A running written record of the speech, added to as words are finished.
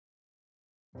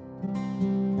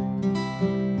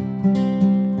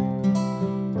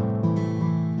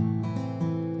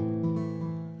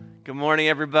morning,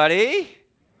 everybody.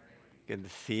 Good to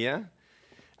see you.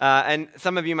 And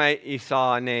some of you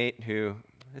saw Nate, who,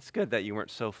 it's good that you weren't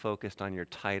so focused on your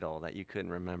title that you couldn't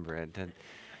remember it. And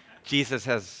Jesus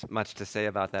has much to say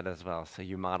about that as well, so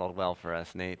you modeled well for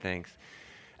us, Nate. Thanks.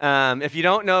 If you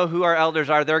don't know who our elders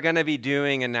are, they're going to be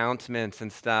doing announcements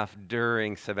and stuff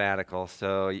during sabbatical.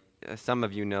 So some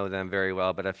of you know them very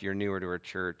well, but if you're newer to our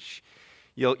church,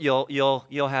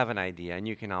 you'll have an idea, and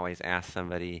you can always ask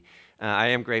somebody. I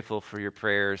am grateful for your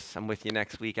prayers. I'm with you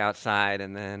next week outside,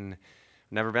 and then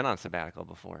I've never been on sabbatical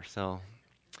before, so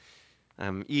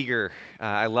I'm eager.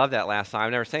 I love that last song.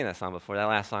 I've never sang that song before. That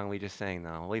last song we just sang,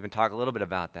 though. We'll even talk a little bit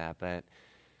about that, but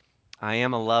I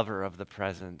am a lover of the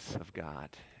presence of God,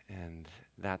 and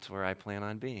that's where I plan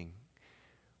on being.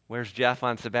 Where's Jeff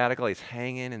on sabbatical? He's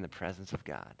hanging in the presence of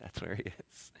God. That's where he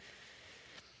is.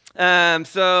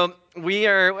 So we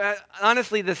are,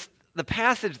 honestly, the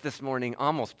passage this morning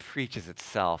almost preaches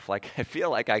itself. Like, I feel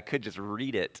like I could just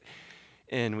read it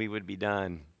and we would be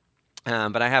done.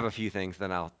 But I have a few things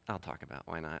that I'll talk about.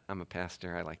 Why not? I'm a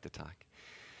pastor. I like to talk.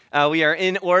 We are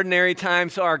in ordinary time,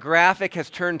 so our graphic has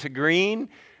turned to green.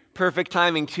 Perfect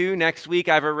timing, too. Next week,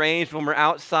 I've arranged when we're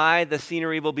outside, the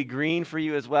scenery will be green for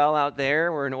you as well out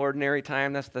there. We're in ordinary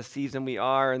time. That's the season we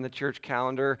are in the church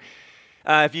calendar.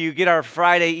 If you get our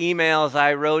Friday emails,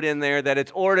 I wrote in there that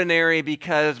it's ordinary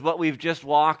because what we've just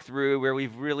walked through, where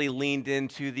we've really leaned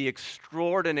into the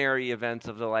extraordinary events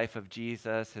of the life of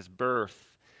Jesus, his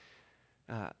birth,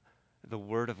 the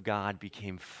Word of God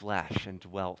became flesh and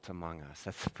dwelt among us.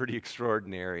 That's pretty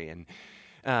extraordinary. And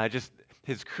just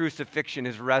his crucifixion,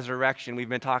 his resurrection. We've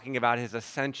been talking about his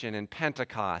ascension and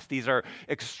Pentecost. These are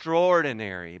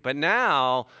extraordinary. But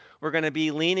now we're going to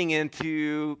be leaning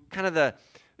into kind of the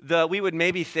we would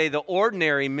maybe say the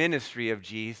ordinary ministry of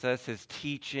Jesus, his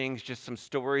teachings, just some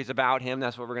stories about him.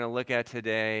 That's what we're going to look at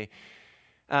today.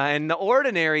 And the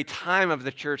ordinary time of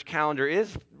the church calendar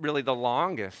is really the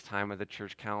longest time of the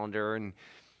church calendar. And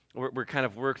we're kind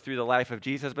of worked through the life of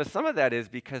Jesus. But some of that is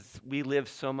because we live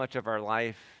so much of our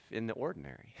life in the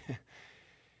ordinary.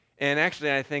 And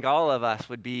actually, I think all of us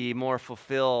would be more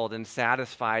fulfilled and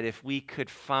satisfied if we could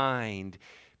find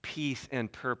peace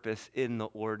and purpose in the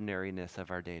ordinariness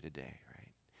of our day-to-day, right?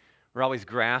 We're always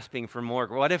grasping for more.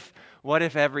 What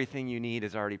if everything you need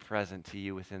is already present to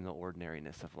you within the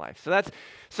ordinariness of life? So that's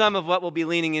some of what we'll be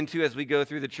leaning into as we go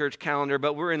through the church calendar,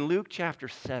 but we're in Luke chapter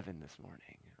 7 this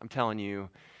morning. I'm telling you,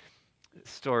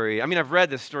 story. I mean, I've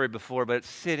read this story before, but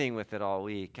sitting with it all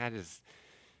week,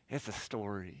 it's a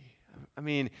story. I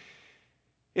mean,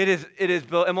 It is,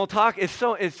 and we'll talk,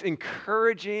 it's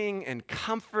encouraging and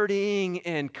comforting,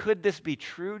 and could this be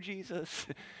true, Jesus?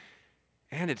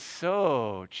 And it's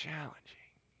so challenging.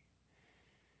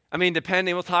 I mean,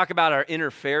 we'll talk about our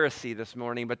inner Pharisee this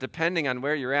morning, but depending on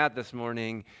where you're at this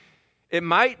morning, it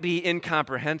might be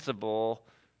incomprehensible,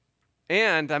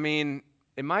 and, I mean,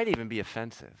 it might even be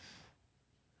offensive.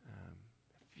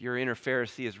 If your inner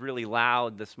Pharisee is really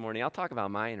loud this morning, I'll talk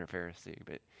about my inner Pharisee,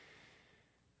 but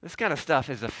this kind of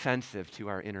stuff is offensive to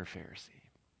our inner Pharisee.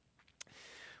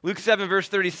 Luke 7, verse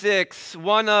 36,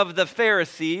 one of the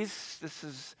Pharisees,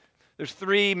 there's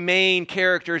three main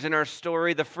characters in our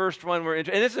story. The first one, and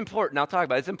it's important, I'll talk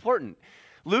about it, it's important.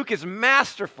 Luke is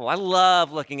masterful. I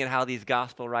love looking at how these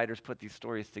gospel writers put these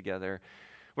stories together.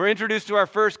 We're introduced to our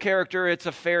first character. It's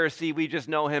a Pharisee. We just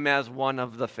know him as one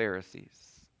of the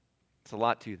Pharisees. It's a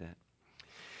lot to that.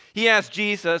 He asked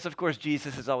Jesus, of course,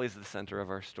 Jesus is always the center of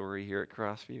our story here at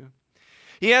Crossview.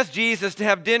 He asked Jesus to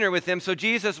have dinner with him, so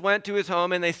Jesus went to his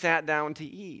home and they sat down to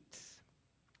eat.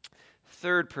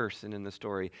 Third person in the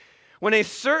story. When a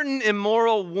certain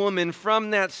immoral woman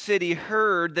from that city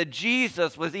heard that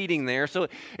Jesus was eating there, so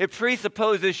it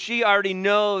presupposes she already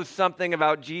knows something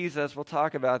about Jesus. We'll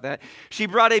talk about that. She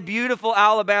brought a beautiful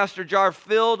alabaster jar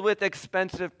filled with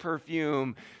expensive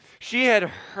perfume. She had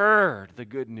heard the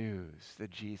good news that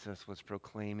Jesus was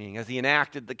proclaiming as he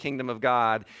enacted the kingdom of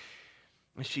God.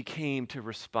 And she came to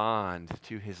respond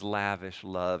to his lavish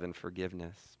love and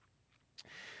forgiveness.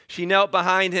 She knelt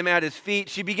behind him at his feet.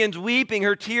 She begins weeping.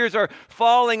 Her tears are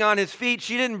falling on his feet.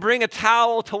 She didn't bring a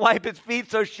towel to wipe his feet,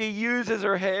 so she uses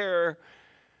her hair.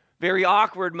 Very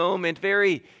awkward moment,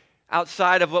 very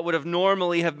outside of what would have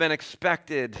normally have been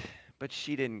expected, but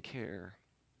she didn't care.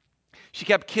 She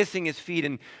kept kissing his feet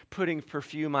and putting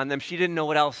perfume on them. She didn't know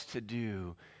what else to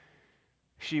do.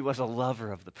 She was a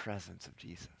lover of the presence of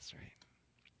Jesus, right?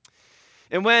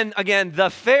 And when, again, the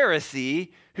Pharisee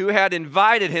who had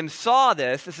invited him saw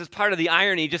this is part of the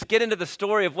irony. Just get into the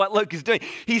story of what Luke is doing.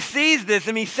 He sees this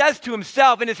and he says to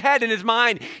himself, in his head, in his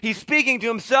mind, he's speaking to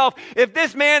himself, if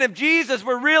this man, if Jesus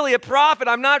were really a prophet,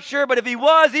 I'm not sure, but if he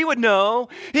was, he would know.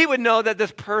 He would know that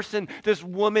this person, this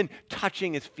woman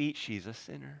touching his feet, she's a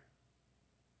sinner.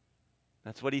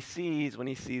 That's what he sees when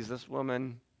he sees this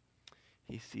woman.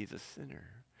 He sees a sinner.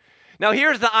 Now,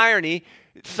 here's the irony.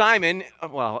 Simon,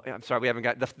 we haven't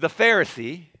got the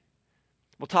Pharisee.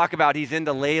 We'll talk about he's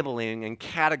into labeling and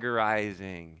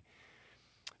categorizing.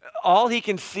 All he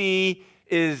can see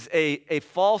is a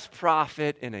false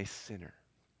prophet and a sinner.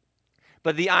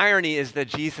 But the irony is that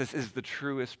Jesus is the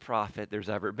truest prophet there's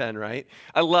ever been, right?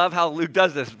 I love how Luke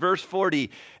does this. Verse 40,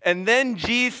 and then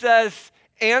Jesus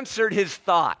answered his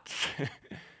thoughts.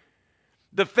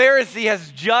 The Pharisee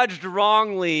has judged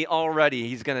wrongly already.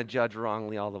 He's going to judge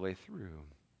wrongly all the way through.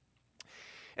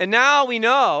 And now we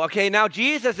know, okay, now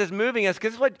Jesus is moving us,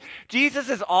 because what Jesus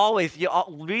is always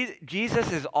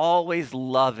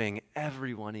loving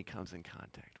everyone he comes in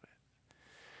contact with.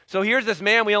 So here's this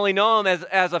man, we only know him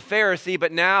as a Pharisee,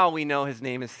 but now we know his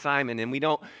name is Simon, and we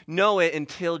don't know it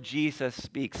until Jesus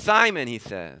speaks. Simon, he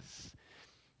says,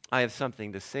 I have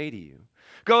something to say to you.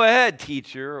 Go ahead,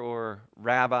 teacher or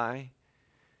rabbi.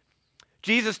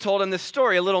 Jesus told him this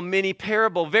story, a little mini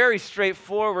parable, very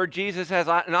straightforward. Jesus has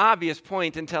an obvious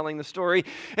point in telling the story.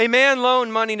 A man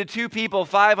loaned money to two people,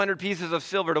 500 pieces of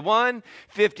silver to one,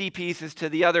 50 pieces to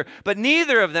the other. But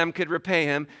neither of them could repay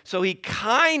him, so he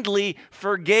kindly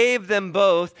forgave them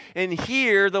both. And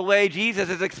here, the way Jesus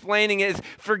is explaining it is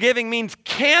forgiving means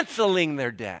canceling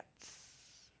their debts.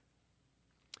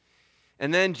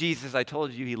 And then Jesus, I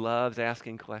told you, he loves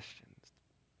asking questions.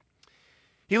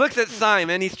 He looks at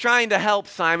Simon. He's trying to help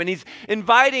Simon. He's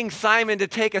inviting Simon to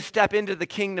take a step into the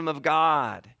kingdom of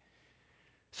God.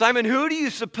 Simon, who do you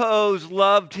suppose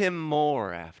loved him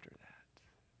more after that?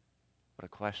 What a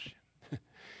question.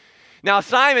 Now,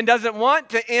 Simon doesn't want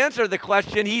to answer the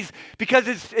question. Because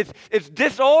it's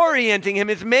disorienting him.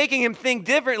 It's making him think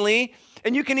differently.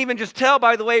 And you can even just tell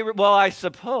by the way, well, I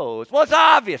suppose. Well, it's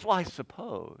obvious. Well, I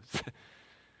suppose.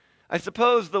 I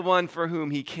suppose the one for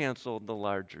whom he canceled the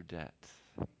larger debt.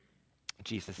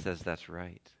 Jesus says that's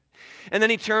right. And then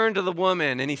he turned to the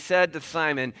woman and he said to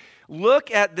Simon,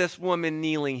 look at this woman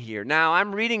kneeling here. Now,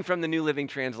 I'm reading from the New Living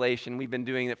Translation. We've been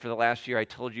doing it for the last year. I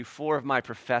told you 4 of my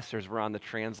professors were on the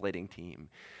translating team.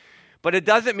 But it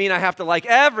doesn't mean I have to like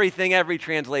everything every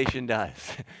translation does.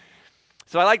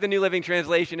 So I like the New Living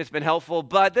Translation. It's been helpful.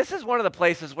 But this is one of the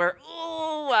places where,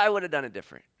 I would have done it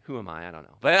different. Who am I? I don't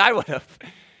know. But I would have.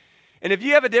 And if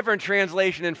you have a different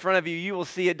translation in front of you, you will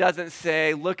see it doesn't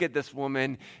say, look at this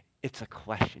woman. It's a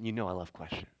question. You know I love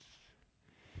questions.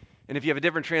 And if you have a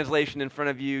different translation in front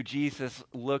of you, Jesus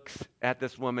looks at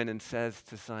this woman and says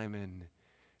to Simon,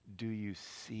 do you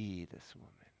see this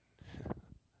woman?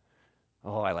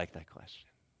 Oh, I like that question.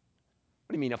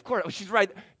 What do you mean? Of course, she's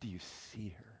right. Do you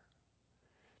see her?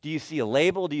 Do you see a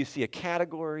label? Do you see a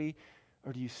category?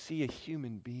 Or do you see a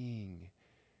human being?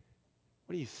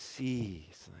 What do you see,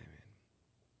 Simon?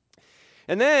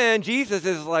 And then Jesus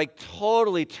is like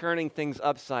totally turning things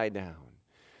upside down.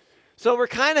 So we're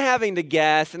kind of having to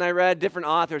guess, and I read different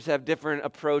authors have different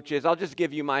approaches. I'll just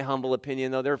give you my humble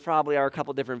opinion, though there probably are a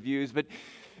couple different views. But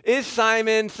is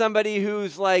Simon somebody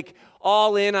who's like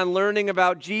all in on learning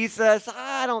about Jesus?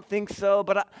 I don't think so,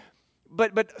 but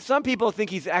some people think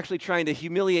he's actually trying to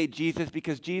humiliate Jesus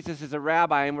because Jesus is a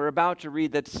rabbi, and we're about to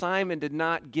read that Simon did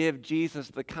not give Jesus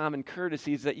the common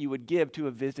courtesies that you would give to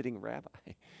a visiting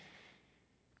rabbi.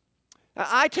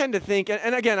 I tend to think,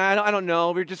 and again, I don't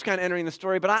know, we're just kind of entering the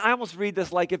story, but I almost read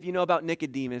this like if you know about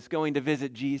Nicodemus going to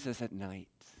visit Jesus at night.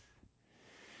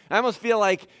 I almost feel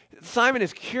like Simon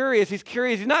is curious. He's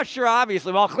curious. He's not sure,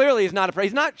 obviously. Well, clearly he's not a prophet.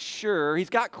 He's not sure. He's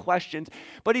got questions,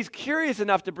 but he's curious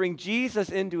enough to bring Jesus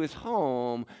into his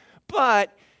home,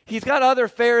 but he's got other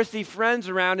Pharisee friends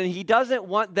around, and he doesn't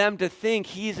want them to think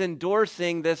he's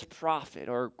endorsing this prophet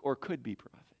or could-be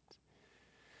prophet.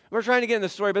 We're trying to get in the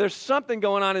story, but there's something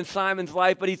going on in Simon's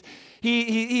life, but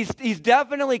he's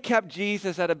definitely kept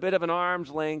Jesus at a bit of an arm's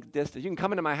length distance. You can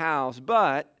come into my house,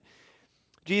 but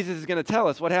Jesus is going to tell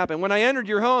us what happened. When I entered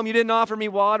your home, you didn't offer me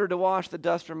water to wash the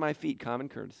dust from my feet, common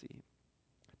courtesy.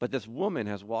 But this woman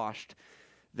has washed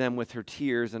them with her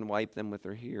tears and wiped them with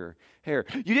her hair.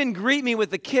 You didn't greet me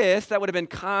with a kiss. That would have been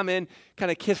common,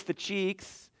 kind of kiss the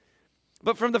cheeks.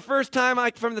 But from the time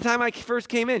I first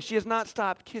came in, she has not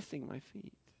stopped kissing my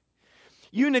feet.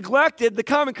 You neglected the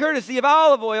common courtesy of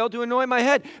olive oil to anoint my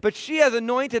head, but she has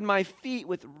anointed my feet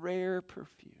with rare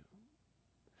perfume.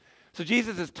 So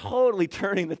Jesus is totally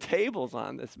turning the tables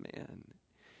on this man.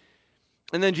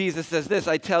 And then Jesus says this,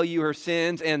 I tell you her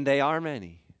sins, and they are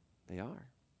many. They are.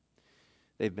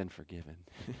 They've been forgiven.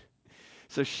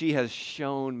 So she has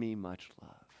shown me much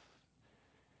love.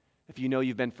 If you know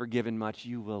you've been forgiven much,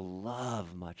 you will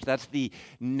love much. That's the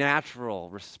natural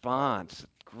response,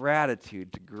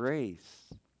 gratitude to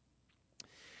grace.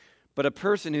 But a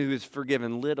person who is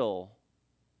forgiven little,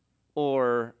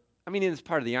 or, it's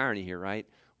part of the irony here, right?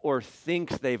 Or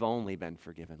thinks they've only been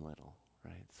forgiven little,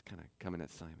 right? It's kind of coming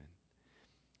at Simon.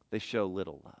 They show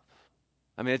little love.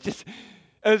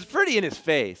 It's pretty in his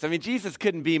face. Jesus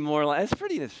couldn't be more like, it's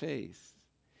pretty in his face.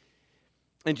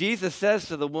 And Jesus says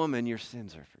to the woman, your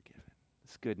sins are forgiven.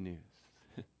 It's good news.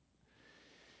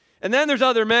 And then there's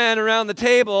other men around the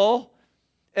table,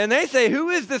 and they say, who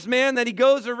is this man that he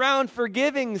goes around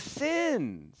forgiving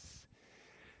sins?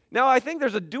 Now, I think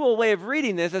there's a dual way of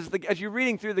reading this. As you're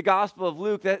reading through the Gospel of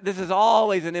Luke, that this is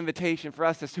always an invitation for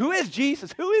us to say, who is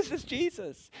Jesus? Who is this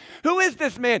Jesus? Who is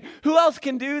this man? Who else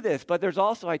can do this? But there's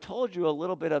also, I told you, a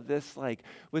little bit of this, like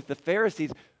with the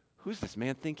Pharisees, who's this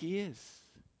man think he is?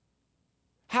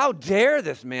 How dare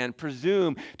this man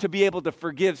presume to be able to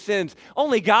forgive sins?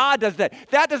 Only God does that.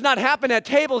 That does not happen at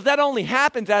tables. That only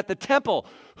happens at the temple.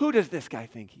 Who does this guy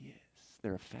think he is?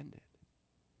 They're offended.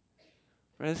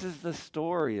 This is the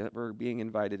story that we're being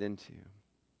invited into.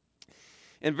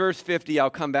 In verse 50, I'll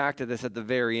come back to this at the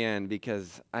very end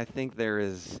because I think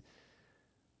there's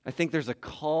a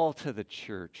call to the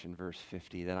church in verse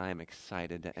 50 that I am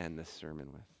excited to end this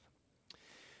sermon with.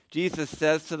 Jesus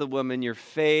says to the woman, your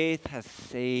faith has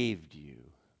saved you.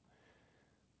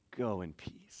 Go in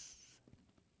peace.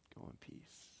 Go in peace.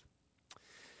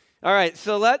 All right,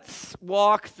 so let's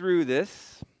walk through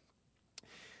this.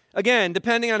 Again,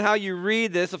 depending on how you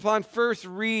read this, upon first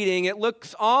reading, it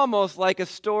looks almost like a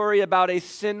story about a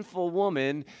sinful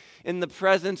woman in the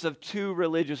presence of two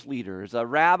religious leaders, a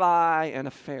rabbi and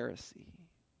a Pharisee.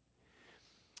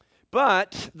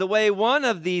 But the way one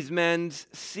of these men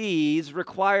sees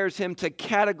requires him to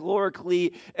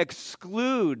categorically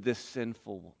exclude this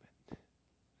sinful woman.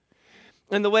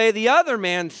 And the way the other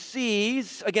man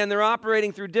sees, again, they're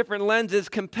operating through different lenses,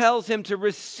 compels him to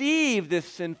receive this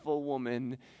sinful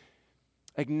woman,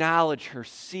 acknowledge her,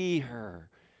 see her,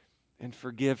 and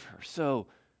forgive her. So,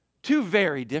 two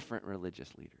very different religious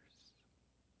leaders.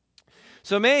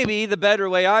 So maybe the better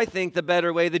way,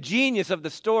 the genius of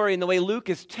the story and the way Luke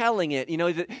is telling it,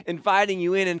 is inviting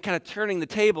you in and kind of turning the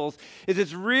tables, is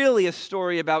it's really a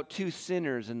story about two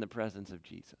sinners in the presence of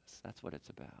Jesus. That's what it's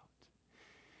about.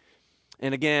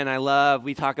 And again,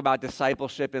 we talk about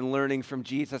discipleship and learning from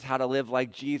Jesus, how to live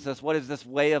like Jesus. What is this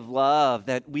way of love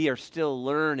that we are still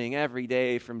learning every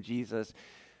day from Jesus?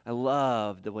 I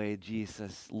love the way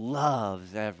Jesus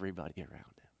loves everybody around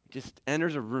him. He just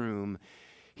enters a room.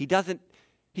 He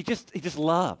just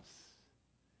loves.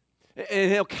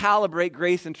 And he'll calibrate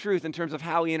grace and truth in terms of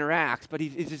how he interacts, but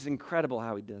it's just incredible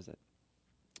how he does it.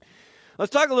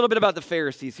 Let's talk a little bit about the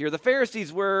Pharisees here. The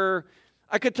Pharisees were,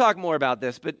 I could talk more about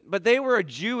this, but they were a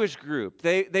Jewish group.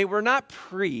 They were not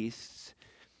priests.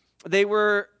 The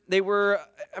word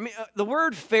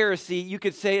Pharisee, you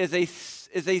could say,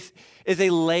 is a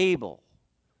label.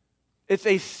 It's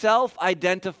a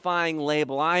self-identifying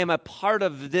label. I am a part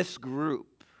of this group.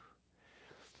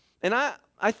 And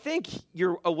I think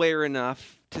you're aware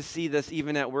enough to see this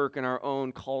even at work in our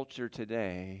own culture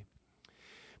today.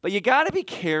 But you got to be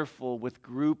careful with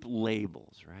group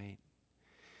labels, right?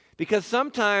 Because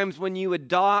sometimes when you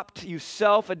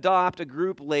self-adopt a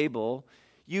group label,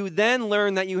 you then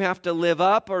learn that you have to live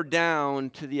up or down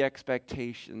to the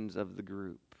expectations of the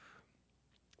group.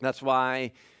 That's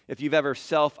why if you've ever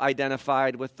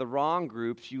self-identified with the wrong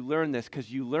groups, you learn this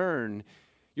because you learn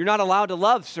you're not allowed to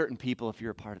love certain people if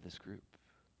you're a part of this group.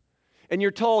 And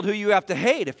you're told who you have to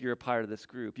hate if you're a part of this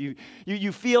group.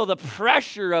 You feel the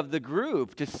pressure of the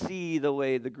group to see the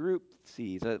way the group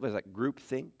sees. What is that, group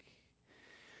think?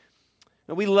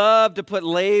 And we love to put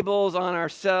labels on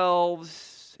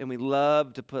ourselves, and we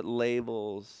love to put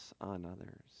labels on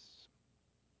others.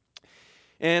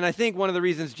 And I think one of the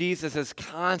reasons Jesus is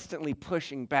constantly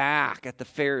pushing back at the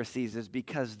Pharisees is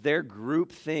because their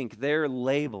groupthink, their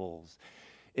labels,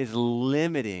 is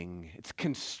limiting, it's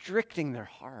constricting their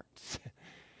hearts.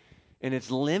 And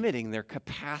it's limiting their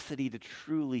capacity to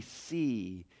truly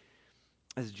see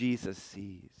as Jesus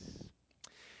sees.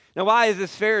 Now, why is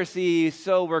this Pharisee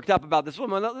so worked up about this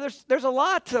woman? There's a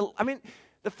lot to,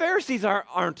 the Pharisees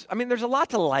there's a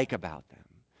lot to like about them.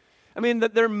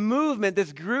 Their movement,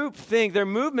 this group thing, their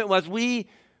movement was we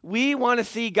want to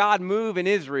see God move in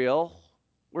Israel.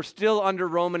 We're still under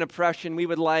Roman oppression. We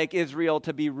would like Israel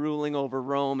to be ruling over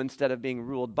Rome instead of being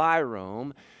ruled by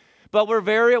Rome. But we're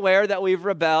very aware that we've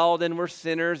rebelled and we're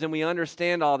sinners and we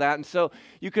understand all that. And so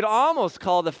you could almost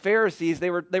call the Pharisees, they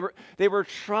were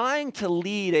trying to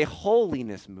lead a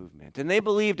holiness movement. And they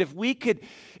believed if we could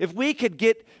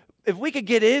get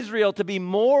Israel to be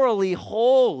morally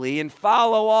holy and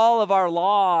follow all of our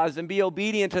laws and be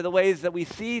obedient to the ways that we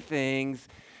see things,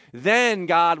 then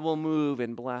God will move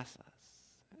and bless us.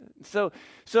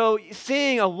 So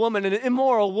seeing a woman, an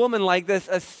immoral woman like this,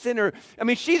 a sinner, I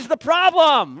mean, she's the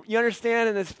problem, you understand,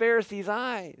 in this Pharisee's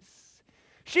eyes.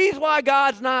 She's why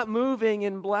God's not moving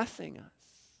and blessing us.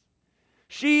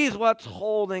 She's what's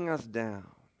holding us down.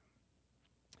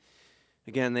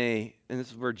 Again, and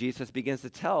this is where Jesus begins to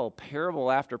tell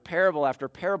parable after parable after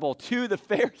parable to the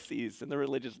Pharisees and the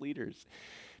religious leaders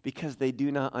because they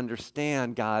do not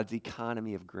understand God's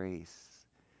economy of grace.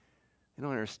 They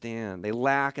don't understand. They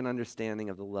lack an understanding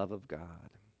of the love of God.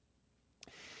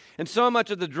 And so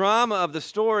much of the drama of the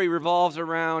story revolves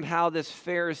around how this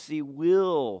Pharisee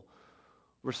will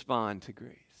respond to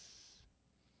grace.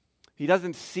 He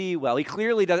doesn't see well. He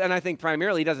clearly does, and I think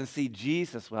primarily he doesn't see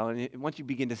Jesus well. And once you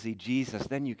begin to see Jesus,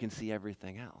 then you can see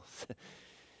everything else.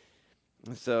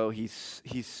 And so he's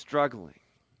struggling.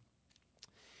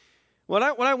 What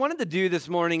I wanted to do this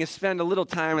morning is spend a little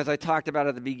time, as I talked about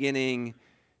at the beginning,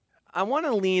 I want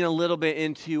to lean a little bit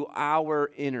into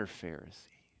our inner Pharisee.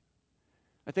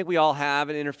 I think we all have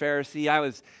an inner Pharisee. I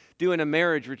was doing a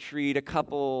marriage retreat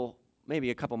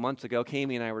maybe a couple months ago.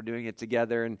 Kami and I were doing it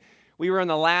together, and we were on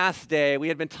the last day. We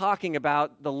had been talking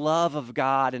about the love of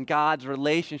God and God's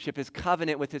relationship, his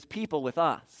covenant with his people, with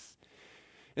us.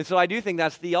 And so I do think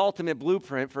that's the ultimate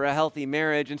blueprint for a healthy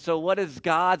marriage. And so what does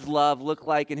God's love look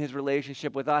like in his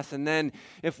relationship with us? And then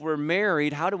if we're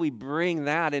married, how do we bring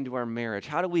that into our marriage?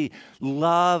 How do we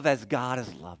love as God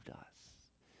has loved us?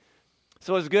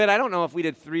 So it was good. I don't know if we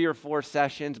did 3 or 4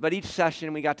 sessions, but each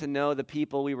session we got to know the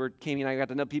people Kami and I got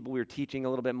to know people we were teaching a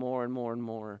little bit more and more and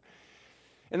more.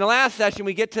 In the last session,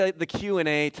 we get to the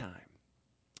Q&A time.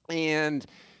 And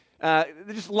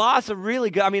just lots of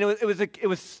really good. I mean, it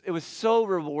was so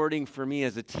rewarding for me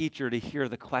as a teacher to hear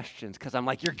the questions because I'm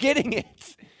like, you're getting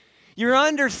it, you're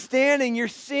understanding, you're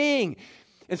seeing,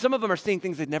 and some of them are seeing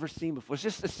things they've never seen before.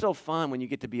 It's so fun when you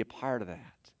get to be a part of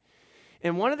that.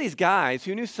 And one of these guys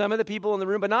who knew some of the people in the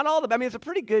room, but not all of them. I mean, it's a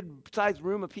pretty good sized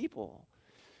room of people.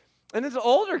 And this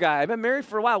older guy, I've been married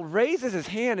for a while, raises his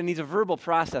hand, and he's a verbal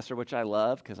processor, which I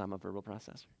love because I'm a verbal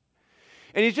processor.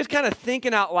 And he's just kind of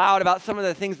thinking out loud about some of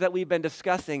the things that we've been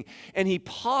discussing. And he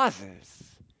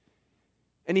pauses.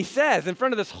 And he says in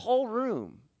front of this whole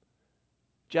room,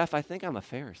 Jeff, I think I'm a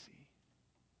Pharisee.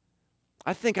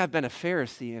 I think I've been a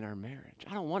Pharisee in our marriage.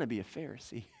 I don't want to be a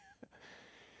Pharisee.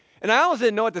 And I almost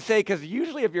didn't know what to say because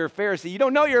usually if you're a Pharisee, you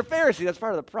don't know you're a Pharisee. That's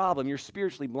part of the problem. You're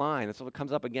spiritually blind. That's what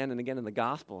comes up again and again in the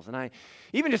Gospels. And I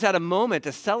even just had a moment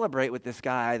to celebrate with this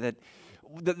guy that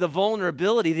the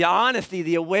vulnerability, the honesty,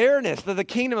 the awareness that the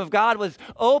kingdom of God was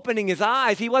opening his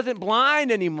eyes. He wasn't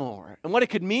blind anymore. And what it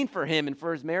could mean for him and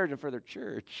for his marriage and for their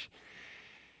church.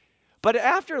 But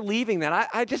after leaving that,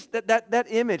 I just, that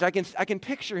image, I can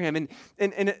picture him.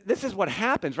 And this is what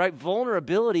happens, right?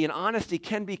 Vulnerability and honesty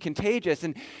can be contagious.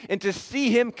 And to see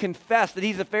him confess that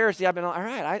he's a Pharisee, I've been, all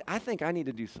right, I think I need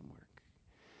to do some work.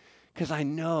 Because I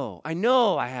know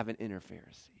I have an inner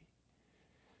Pharisee.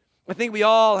 I think we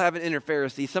all have an inner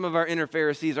Pharisee. Some of our inner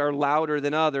Pharisees are louder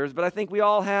than others, but I think we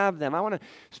all have them. I want to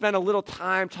spend a little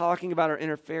time talking about our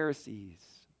inner Pharisees.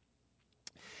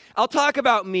 I'll talk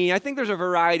about me. I think there's a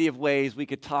variety of ways we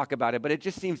could talk about it, but it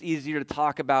just seems easier to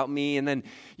talk about me, and then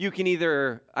you can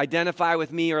either identify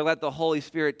with me or let the Holy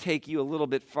Spirit take you a little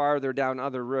bit farther down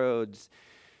other roads.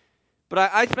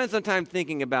 But I spent some time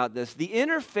thinking about this. The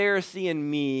inner Pharisee in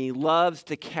me loves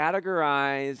to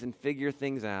categorize and figure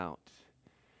things out.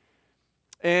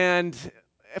 And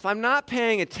if I'm not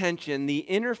paying attention, the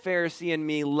inner Pharisee in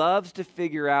me loves to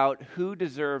figure out who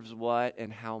deserves what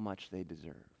and how much they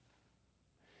deserve.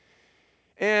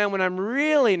 And when I'm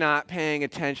really not paying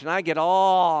attention, I get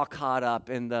all caught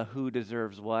up in the who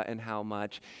deserves what and how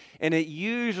much. And it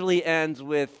usually ends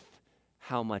with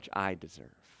how much I deserve.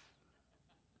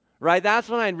 Right? That's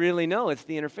when I really know it's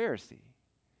the inner Pharisee.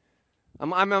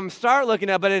 I'm start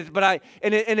looking at it,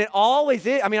 it always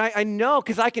is. I mean, I know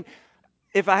because I can.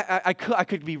 If I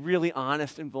could be really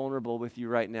honest and vulnerable with you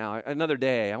right now. Another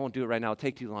day, I won't do it right now, it'll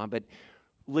take too long, but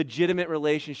legitimate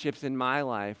relationships in my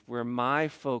life where my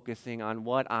focusing on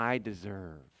what I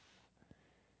deserve.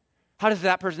 How does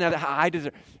that person have that? How I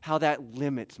deserve, how that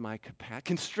limits my capacity,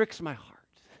 constricts my heart,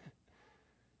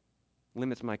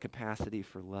 limits my capacity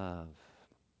for love.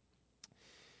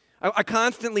 I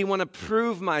constantly want to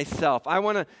prove myself. I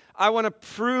want to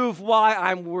prove why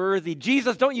I'm worthy.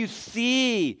 Jesus, don't you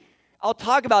see? I'll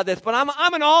talk about this, but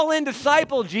I'm an all-in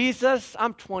disciple, Jesus.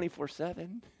 I'm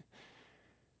 24/7.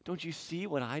 Don't you see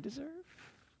what I deserve?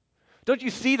 Don't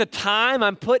you see the time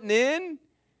I'm putting in?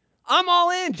 I'm all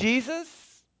in,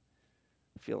 Jesus.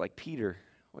 I feel like Peter.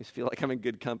 I always feel like I'm in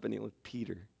good company with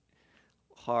Peter.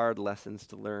 Hard lessons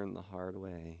to learn the hard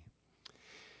way.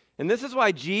 And this is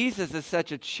why Jesus is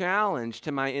such a challenge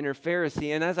to my inner Pharisee.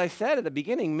 And as I said at the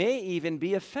beginning, may even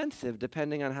be offensive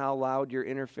depending on how loud your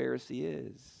inner Pharisee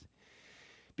is.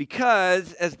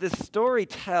 Because as this story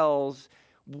tells,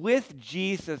 with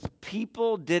Jesus,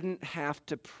 people didn't have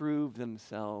to prove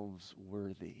themselves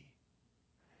worthy.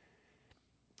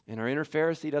 And our inner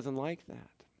Pharisee doesn't like that.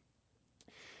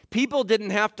 People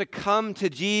didn't have to come to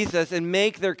Jesus and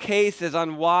make their cases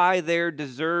on why they're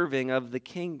deserving of the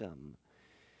kingdom.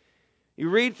 You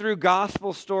read through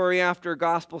gospel story after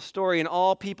gospel story, and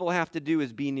all people have to do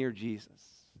is be near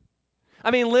Jesus.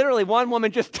 I mean, literally, one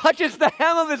woman just touches the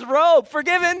hem of his robe,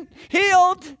 forgiven,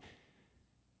 healed,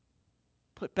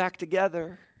 put back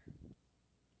together,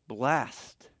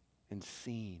 blessed, and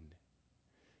seen.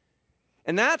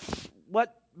 And that's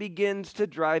what begins to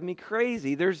drive me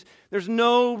crazy. There's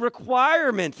no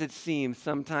requirements, it seems,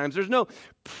 sometimes. There's no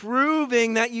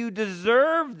proving that you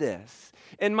deserve this.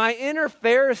 And my inner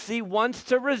Pharisee wants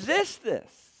to resist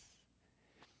this.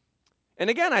 And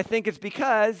again, I think it's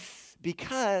because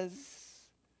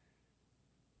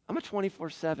I'm a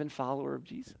 24/7 follower of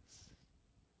Jesus.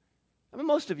 I mean,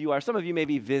 most of you are. Some of you may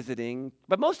be visiting,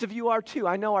 but most of you are too.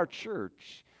 I know our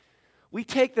church. We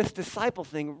take this disciple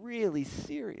thing really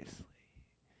seriously.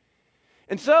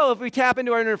 And so if we tap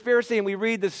into our inner Pharisee and we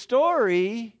read the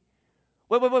story,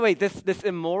 wait. This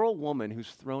immoral woman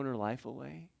who's thrown her life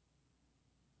away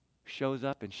shows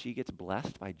up and she gets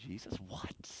blessed by Jesus?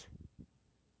 What?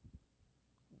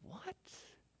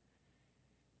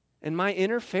 And my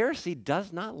inner Pharisee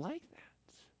does not like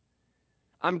that.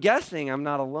 I'm guessing I'm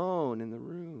not alone in the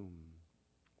room.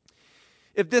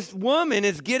 If this woman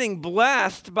is getting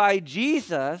blessed by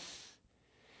Jesus,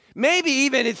 maybe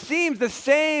even it seems the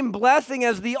same blessing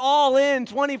as the all-in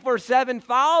 24/7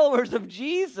 followers of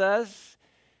Jesus,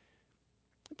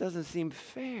 it doesn't seem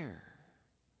fair.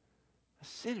 A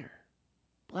sinner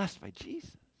blessed by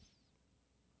Jesus.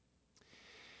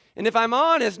 And if I'm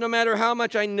honest, no matter how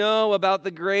much I know about the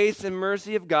grace and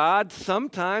mercy of God,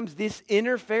 sometimes this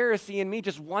inner Pharisee in me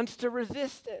just wants to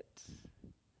resist it.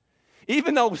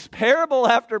 Even though parable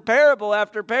after parable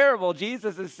after parable,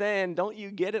 Jesus is saying, don't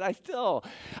you get it? I still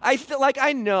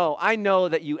I know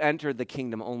that you entered the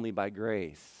kingdom only by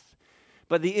grace.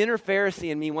 But the inner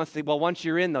Pharisee in me wants to say, well, once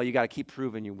you're in, though, you got to keep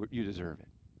proving you deserve it.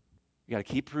 You got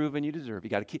to keep proving you deserve.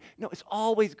 No, it's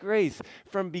always grace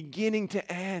from beginning to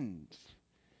end.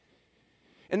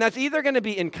 And that's either going to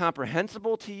be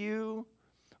incomprehensible to you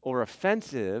or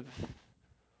offensive,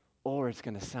 or it's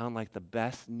going to sound like the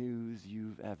best news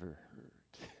you've ever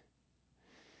heard.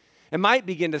 It might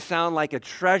begin to sound like a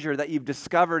treasure that you've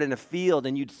discovered in a field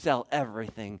and you'd sell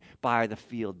everything by the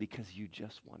field because you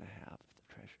just want to have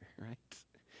the treasure, right?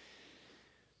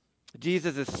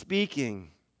 Jesus is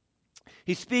speaking.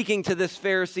 He's speaking to this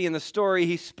Pharisee in the story.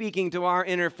 He's speaking to our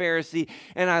inner Pharisee.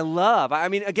 And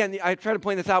again, I try to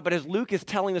point this out, but as Luke is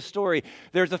telling the story,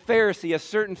 there's a Pharisee, a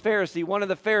certain Pharisee, one of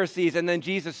the Pharisees, and then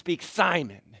Jesus speaks,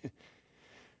 Simon.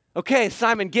 Okay,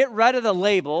 Simon, get rid of the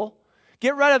label.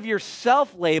 Get rid of your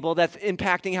self-label that's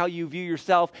impacting how you view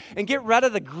yourself, and get rid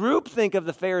of the groupthink of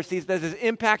the Pharisees that is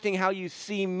impacting how you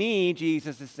see me,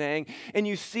 Jesus is saying, and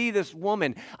you see this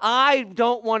woman. I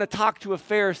don't want to talk to a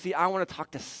Pharisee. I want to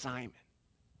talk to Simon.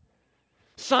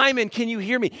 Simon, can you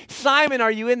hear me? Simon,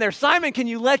 are you in there? Simon, can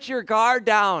you let your guard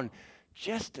down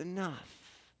just enough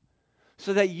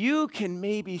so that you can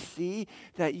maybe see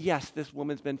that, yes, this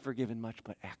woman's been forgiven much,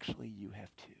 but actually you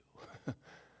have too.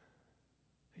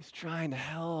 He's trying to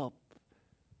help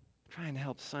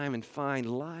Simon find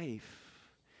life.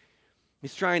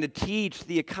 He's trying to teach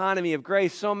the economy of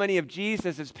grace. So many of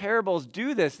Jesus' parables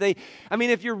do this.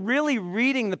 If you're really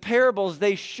reading the parables,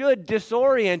 they should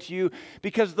disorient you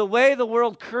because the way the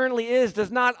world currently is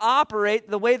does not operate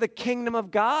the way the kingdom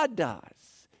of God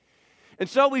does. And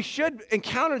so we should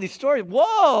encounter these stories.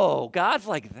 Whoa, God's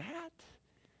like that?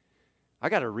 I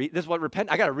got to this is what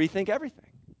repent. I got to rethink everything.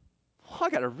 I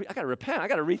got to repent. I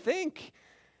got to rethink.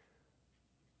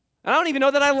 I don't even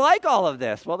know that I like all of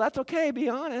this. Well, that's okay, be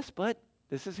honest, but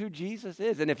this is who Jesus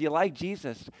is. And if you like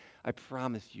Jesus, I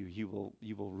promise you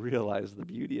will realize the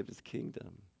beauty of his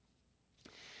kingdom.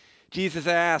 Jesus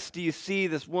asked, do you see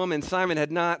this woman? Simon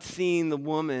had not seen the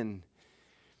woman.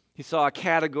 He saw a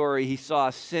category, he saw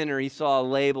a sinner, he saw a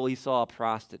label, he saw a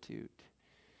prostitute.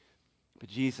 But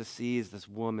Jesus sees this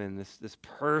woman, this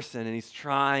person, and he's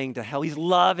trying to help. He's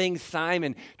loving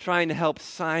Simon, trying to help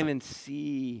Simon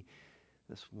see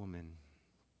this woman.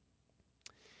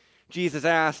 Jesus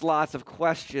asked lots of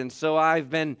questions, so I've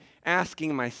been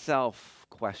asking myself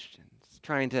questions,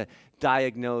 trying to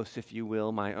diagnose, if you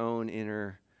will, my own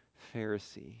inner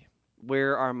Pharisee.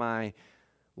 Where are my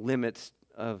limits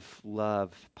of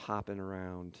love popping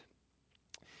around?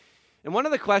 And one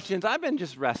of the questions I've been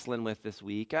just wrestling with this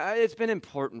week, it's been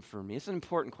important for me. It's an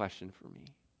important question for me.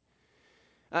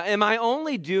 Am I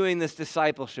only doing this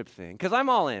discipleship thing? Because I'm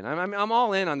all in. I'm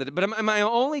all in on it. But am I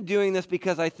only doing this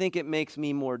because I think it makes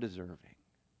me more deserving?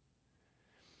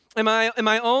 Am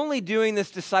I only doing this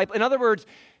disciple? In other words,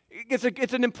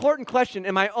 it's an important question.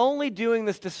 Am I only doing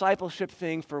this discipleship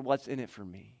thing for what's in it for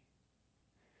me?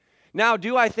 Now,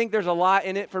 do I think there's a lot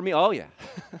in it for me? Oh, yeah.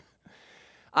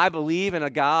 I believe in a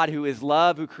God who is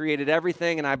love, who created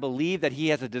everything, and I believe that he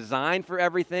has a design for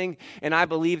everything, and I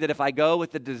believe that if I go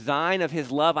with the design of his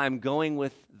love, I'm going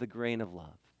with the grain of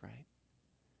love, right?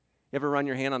 You ever run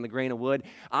your hand on the grain of wood?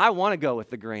 I want to go with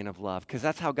the grain of love because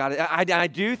that's how God is. I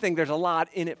do think there's a lot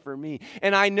in it for me,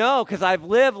 and I know because I've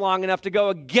lived long enough to go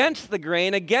against the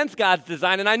grain, against God's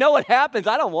design, and I know what happens.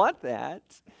 I don't want that.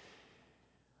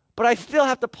 But I still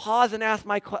have to pause and ask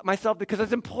myself, because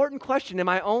it's an important question. Am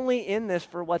I only in this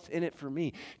for what's in it for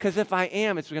me? Because if I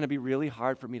am, it's going to be really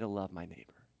hard for me to love my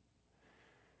neighbor.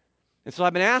 And so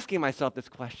I've been asking myself this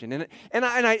question, and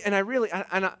I'm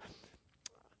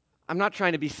not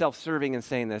trying to be self-serving in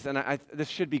saying this, and this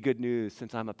should be good news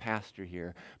since I'm a pastor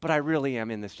here, but I really am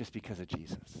in this just because of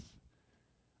Jesus.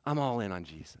 I'm all in on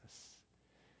Jesus.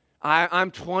 I'm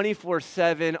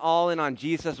 24/7 all in on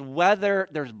Jesus, whether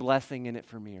there's blessing in it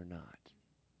for me or not.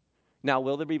 Now,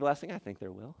 will there be blessing? I think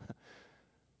there will.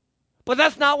 But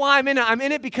that's not why I'm in it. I'm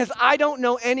in it because I don't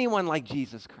know anyone like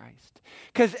Jesus Christ.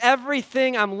 Because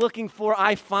everything I'm looking for,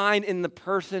 I find in the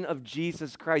person of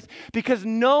Jesus Christ. Because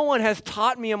no one has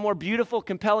taught me a more beautiful,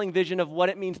 compelling vision of what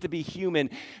it means to be human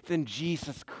than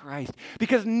Jesus Christ.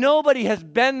 Because nobody has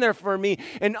been there for me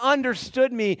and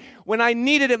understood me when I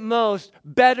needed it most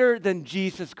better than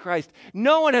Jesus Christ.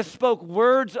 No one has spoke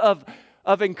words of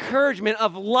encouragement,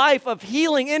 of life, of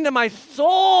healing into my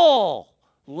soul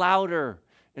louder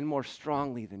and more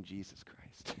strongly than Jesus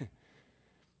Christ.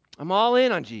 I'm all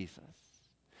in on Jesus.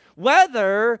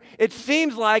 Whether it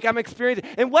seems like I'm experiencing,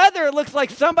 and whether it looks like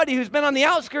somebody who's been on the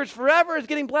outskirts forever is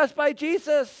getting blessed by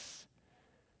Jesus.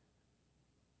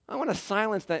 I want to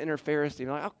silence that inner Pharisee.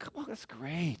 Like, oh, come on, that's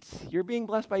great. You're being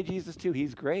blessed by Jesus too.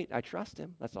 He's great. I trust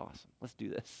him. That's awesome. Let's do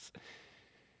this.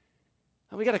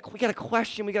 And we got to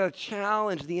question, we got to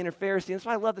challenge the inner Pharisee. That's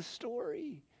why I love this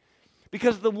story.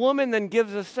 Because the woman then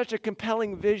gives us such a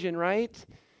compelling vision, right?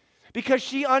 Because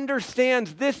she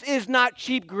understands this is not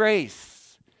cheap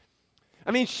grace. I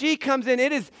mean, she comes in,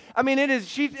 it's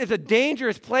a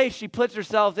dangerous place she puts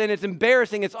herself in. It's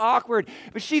embarrassing, it's awkward,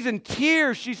 but she's in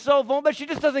tears, she's so vulnerable, but she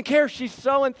just doesn't care. She's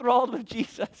so enthralled with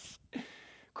Jesus.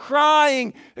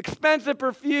 Crying, expensive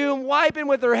perfume, wiping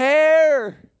with her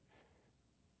hair.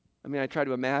 I mean, I try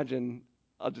to imagine,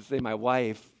 I'll just say my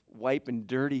wife, wiping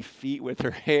dirty feet with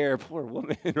her hair. Poor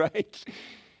woman, right?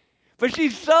 But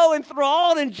she's so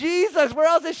enthralled in Jesus. Where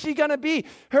else is she going to be?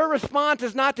 Her response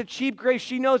is not to cheap grace.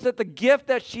 She knows that the gift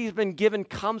that she's been given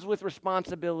comes with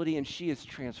responsibility, and she is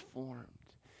transformed.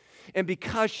 And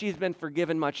because she's been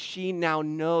forgiven much, she now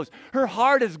knows. Her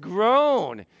heart has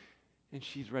grown, and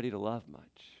she's ready to love much.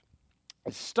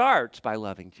 It starts by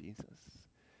loving Jesus.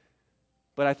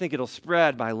 But I think it'll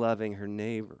spread by loving her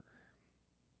neighbor.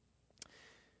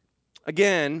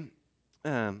 Again,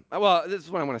 this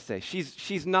is what I want to say.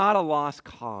 She's not a lost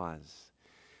cause.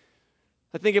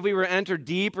 I think if we were to enter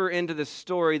deeper into this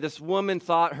story, this woman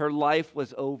thought her life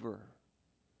was over.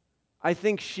 I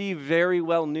think she very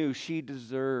well knew she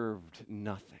deserved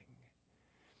nothing.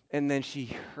 And then she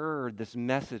heard this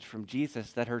message from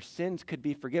Jesus that her sins could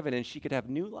be forgiven and she could have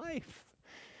new life.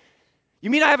 You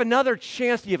mean I have another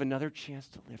chance? You have another chance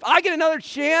to live. I get another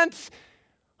chance?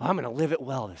 I'm going to live it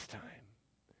well this time.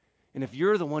 And if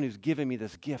you're the one who's given me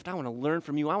this gift, I want to learn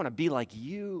from you. I want to be like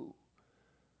you.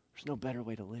 There's no better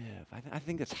way to live. I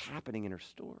think that's happening in her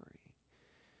story.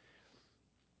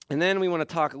 And then we want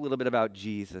to talk a little bit about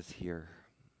Jesus here.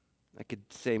 I could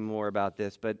say more about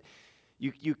this, but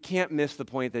you can't miss the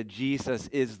point that Jesus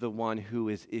is the one who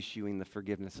is issuing the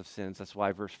forgiveness of sins. That's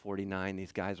why verse 49,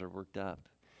 these guys are worked up.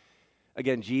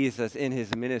 Again, Jesus in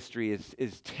his ministry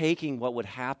is taking what would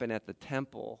happen at the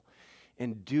temple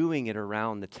and doing it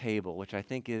around the table, which I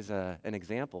think is an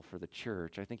example for the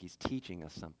church. I think he's teaching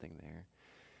us something there.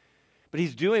 But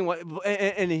he's doing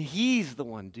and he's the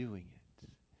one doing it.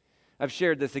 I've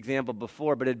shared this example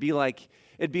before, but it'd be like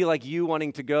you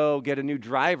wanting to go get a new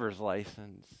driver's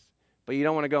license, but you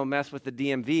don't want to go mess with the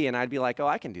DMV, and I'd be like, oh,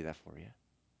 I can do that for you.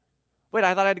 Wait,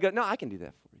 I thought I had to go. No, I can do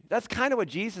that for you. That's kind of what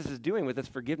Jesus is doing with his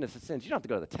forgiveness of sins. You don't have to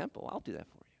go to the temple. I'll do that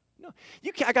for you. No,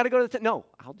 you can't. I got to go to the temple. No,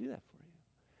 I'll do that for you.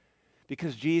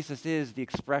 Because Jesus is the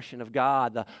expression of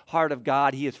God, the heart of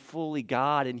God. He is fully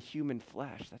God in human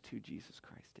flesh. That's who Jesus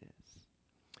Christ is.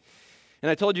 And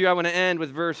I told you I want to end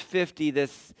with verse 50,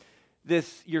 this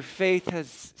your faith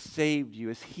has saved you,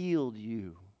 has healed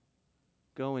you.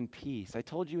 Go in peace. I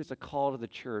told you it's a call to the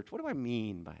church. What do I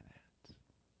mean by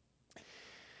that?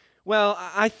 Well,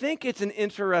 I think it's an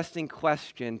interesting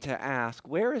question to ask.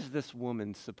 Where is this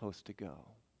woman supposed to go?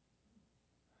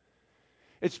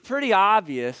 It's pretty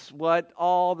obvious what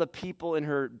all the people in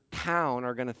her town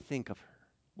are going to think of her.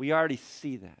 We already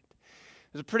see that.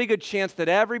 There's a pretty good chance that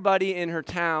everybody in her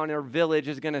town or village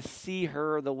is going to see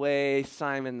her the way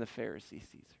Simon the Pharisee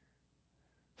sees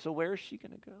her. So where is she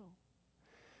going to go?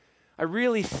 I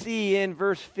really see in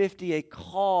verse 50 a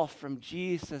call from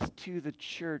Jesus to the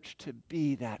church to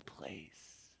be that place.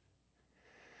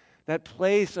 That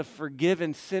place of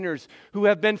forgiven sinners who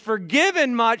have been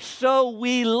forgiven much, so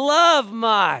we love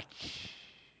much.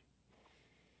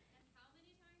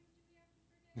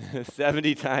 And how many times do we have to forgive?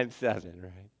 70 times 7,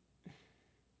 right?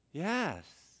 Yes.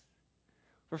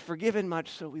 We're forgiven much,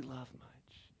 so we love much.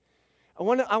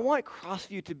 I want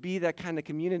Crossview to be that kind of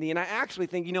community. And I actually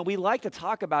think, we like to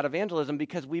talk about evangelism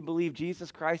because we believe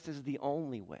Jesus Christ is the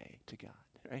only way to God,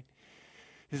 right?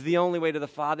 He's the only way to the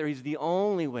Father. He's the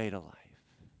only way to life.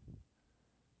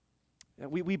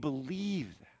 We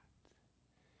believe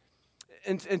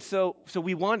that. And so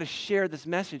we want to share this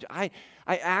message. I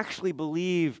actually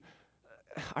believe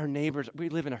our neighbors, we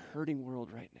live in a hurting world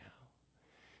right now.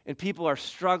 And people are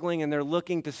struggling and they're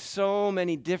looking to so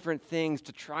many different things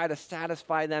to try to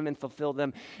satisfy them and fulfill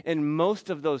them. And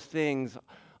most of those things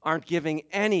aren't giving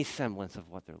any semblance of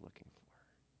what they're looking for.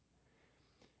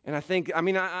 And I think, I'm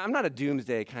not a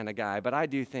doomsday kind of guy, but I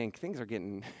do think things are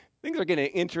getting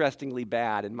interestingly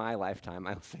bad in my lifetime,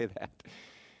 I'll say that.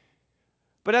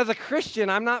 But as a Christian,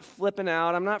 I'm not flipping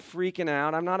out. I'm not freaking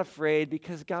out. I'm not afraid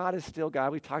because God is still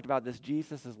God. We've talked about this.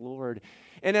 Jesus is Lord.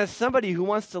 And as somebody who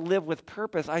wants to live with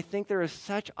purpose, I think there is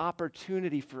such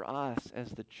opportunity for us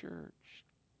as the church.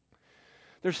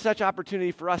 There's such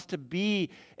opportunity for us to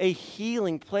be a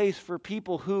healing place for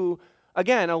people who,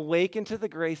 again, awaken to the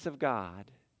grace of God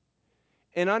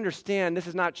and understand this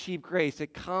is not cheap grace.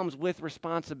 It comes with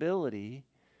responsibility.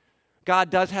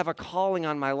 God does have a calling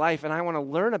on my life, and I want to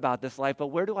learn about this life, but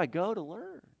where do I go to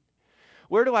learn?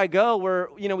 Where do I go where,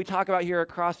 we talk about here at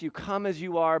Crossview, come as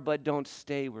you are, but don't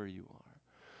stay where you are.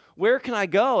 Where can I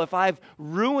go if I've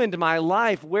ruined my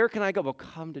life? Where can I go? Well,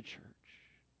 come to church.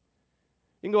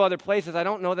 You can go other places. I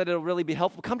don't know that it'll really be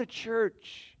helpful. Come to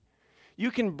church.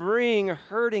 You can bring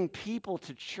hurting people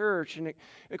to church, and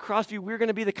at Crossview, we're going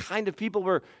to be the kind of people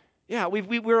where,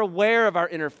 we're aware of our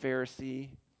inner Pharisee,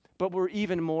 but we're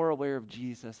even more aware of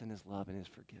Jesus and his love and his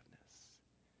forgiveness.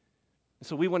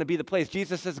 So we want to be the place.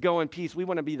 Jesus says, go in peace. We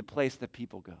want to be the place that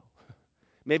people go.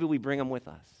 Maybe we bring them with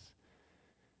us.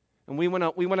 And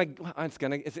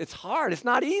it's hard. It's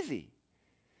not easy.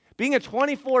 Being a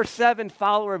 24/7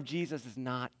 follower of Jesus is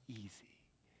not easy.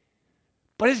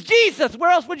 But it's Jesus. Where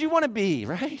else would you want to be,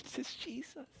 right? It's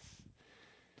Jesus.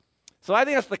 So I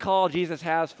think that's the call Jesus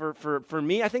has for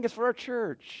me. I think it's for our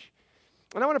church.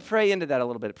 And I want to pray into that a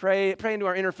little bit. Pray into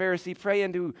our inner Pharisee. Pray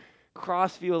into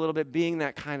Crossview a little bit, being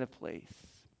that kind of place.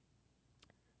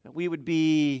 That we would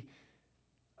be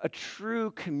a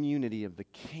true community of the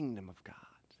kingdom of God.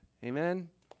 Amen?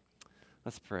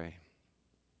 Let's pray.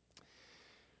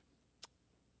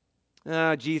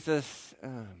 Jesus,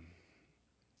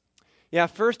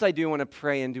 first I do want to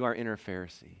pray into our inner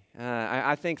Pharisee.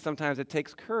 I think sometimes it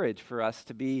takes courage for us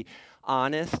to be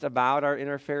honest about our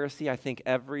inner Pharisee. I think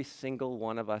every single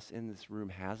one of us in this room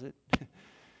has it.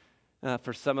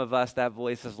 For some of us, that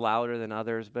voice is louder than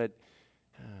others, but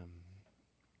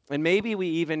and maybe we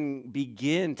even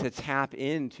begin to tap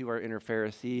into our inner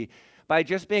Pharisee by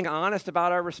just being honest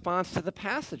about our response to the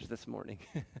passage this morning.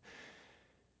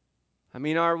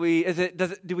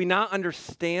 Do we not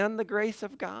understand the grace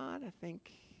of God? I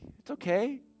think it's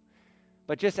okay.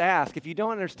 But just ask. If you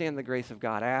don't understand the grace of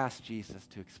God, ask Jesus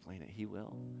to explain it. He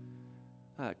will.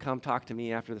 Come talk to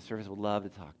me after the service. Would love to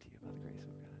talk to you about the grace of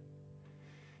God.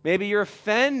 Maybe you're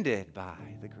offended by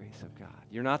the grace of God.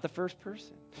 You're not the first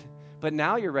person. But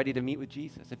now you're ready to meet with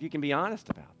Jesus, if you can be honest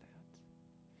about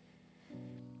that.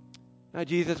 Now,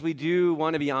 Jesus, we do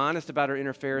want to be honest about our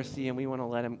inner Pharisee, and we want to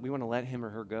let him or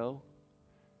her go.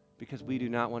 because we do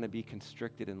not want to be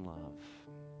constricted in love.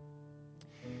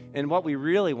 And what we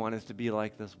really want is to be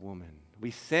like this woman. We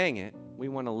sang it. We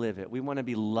want to live it. We want to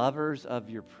be lovers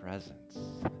of your presence.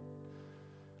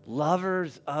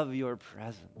 Lovers of your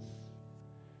presence.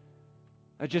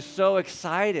 I'm just so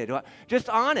excited. Just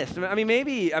honest.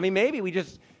 Maybe we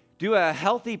just do a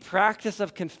healthy practice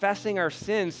of confessing our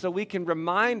sins so we can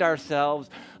remind ourselves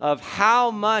of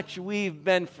how much we've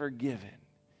been forgiven.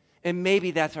 And maybe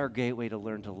that's our gateway to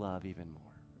learn to love even more.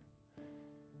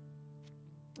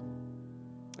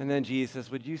 And then, Jesus,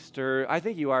 would you stir? I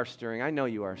think you are stirring. I know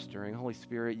you are stirring. Holy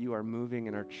Spirit, you are moving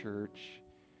in our church.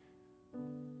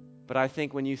 But I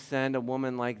think when you send a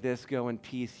woman like this, go in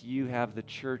peace, you have the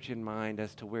church in mind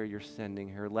as to where you're sending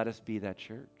her. Let us be that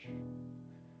church.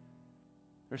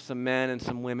 There's some men and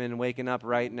some women waking up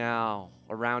right now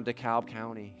around DeKalb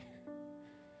County.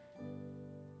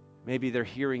 Maybe they're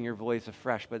hearing your voice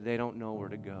afresh, but they don't know where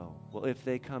to go. Well, if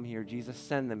they come here, Jesus,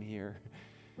 send them here.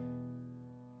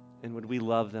 And would we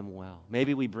love them well?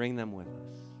 Maybe we bring them with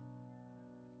us.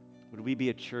 Would we be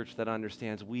a church that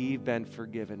understands we've been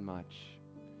forgiven much,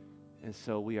 and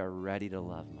so we are ready to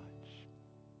love much?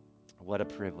 What a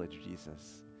privilege,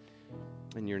 Jesus.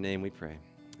 In your name we pray.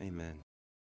 Amen.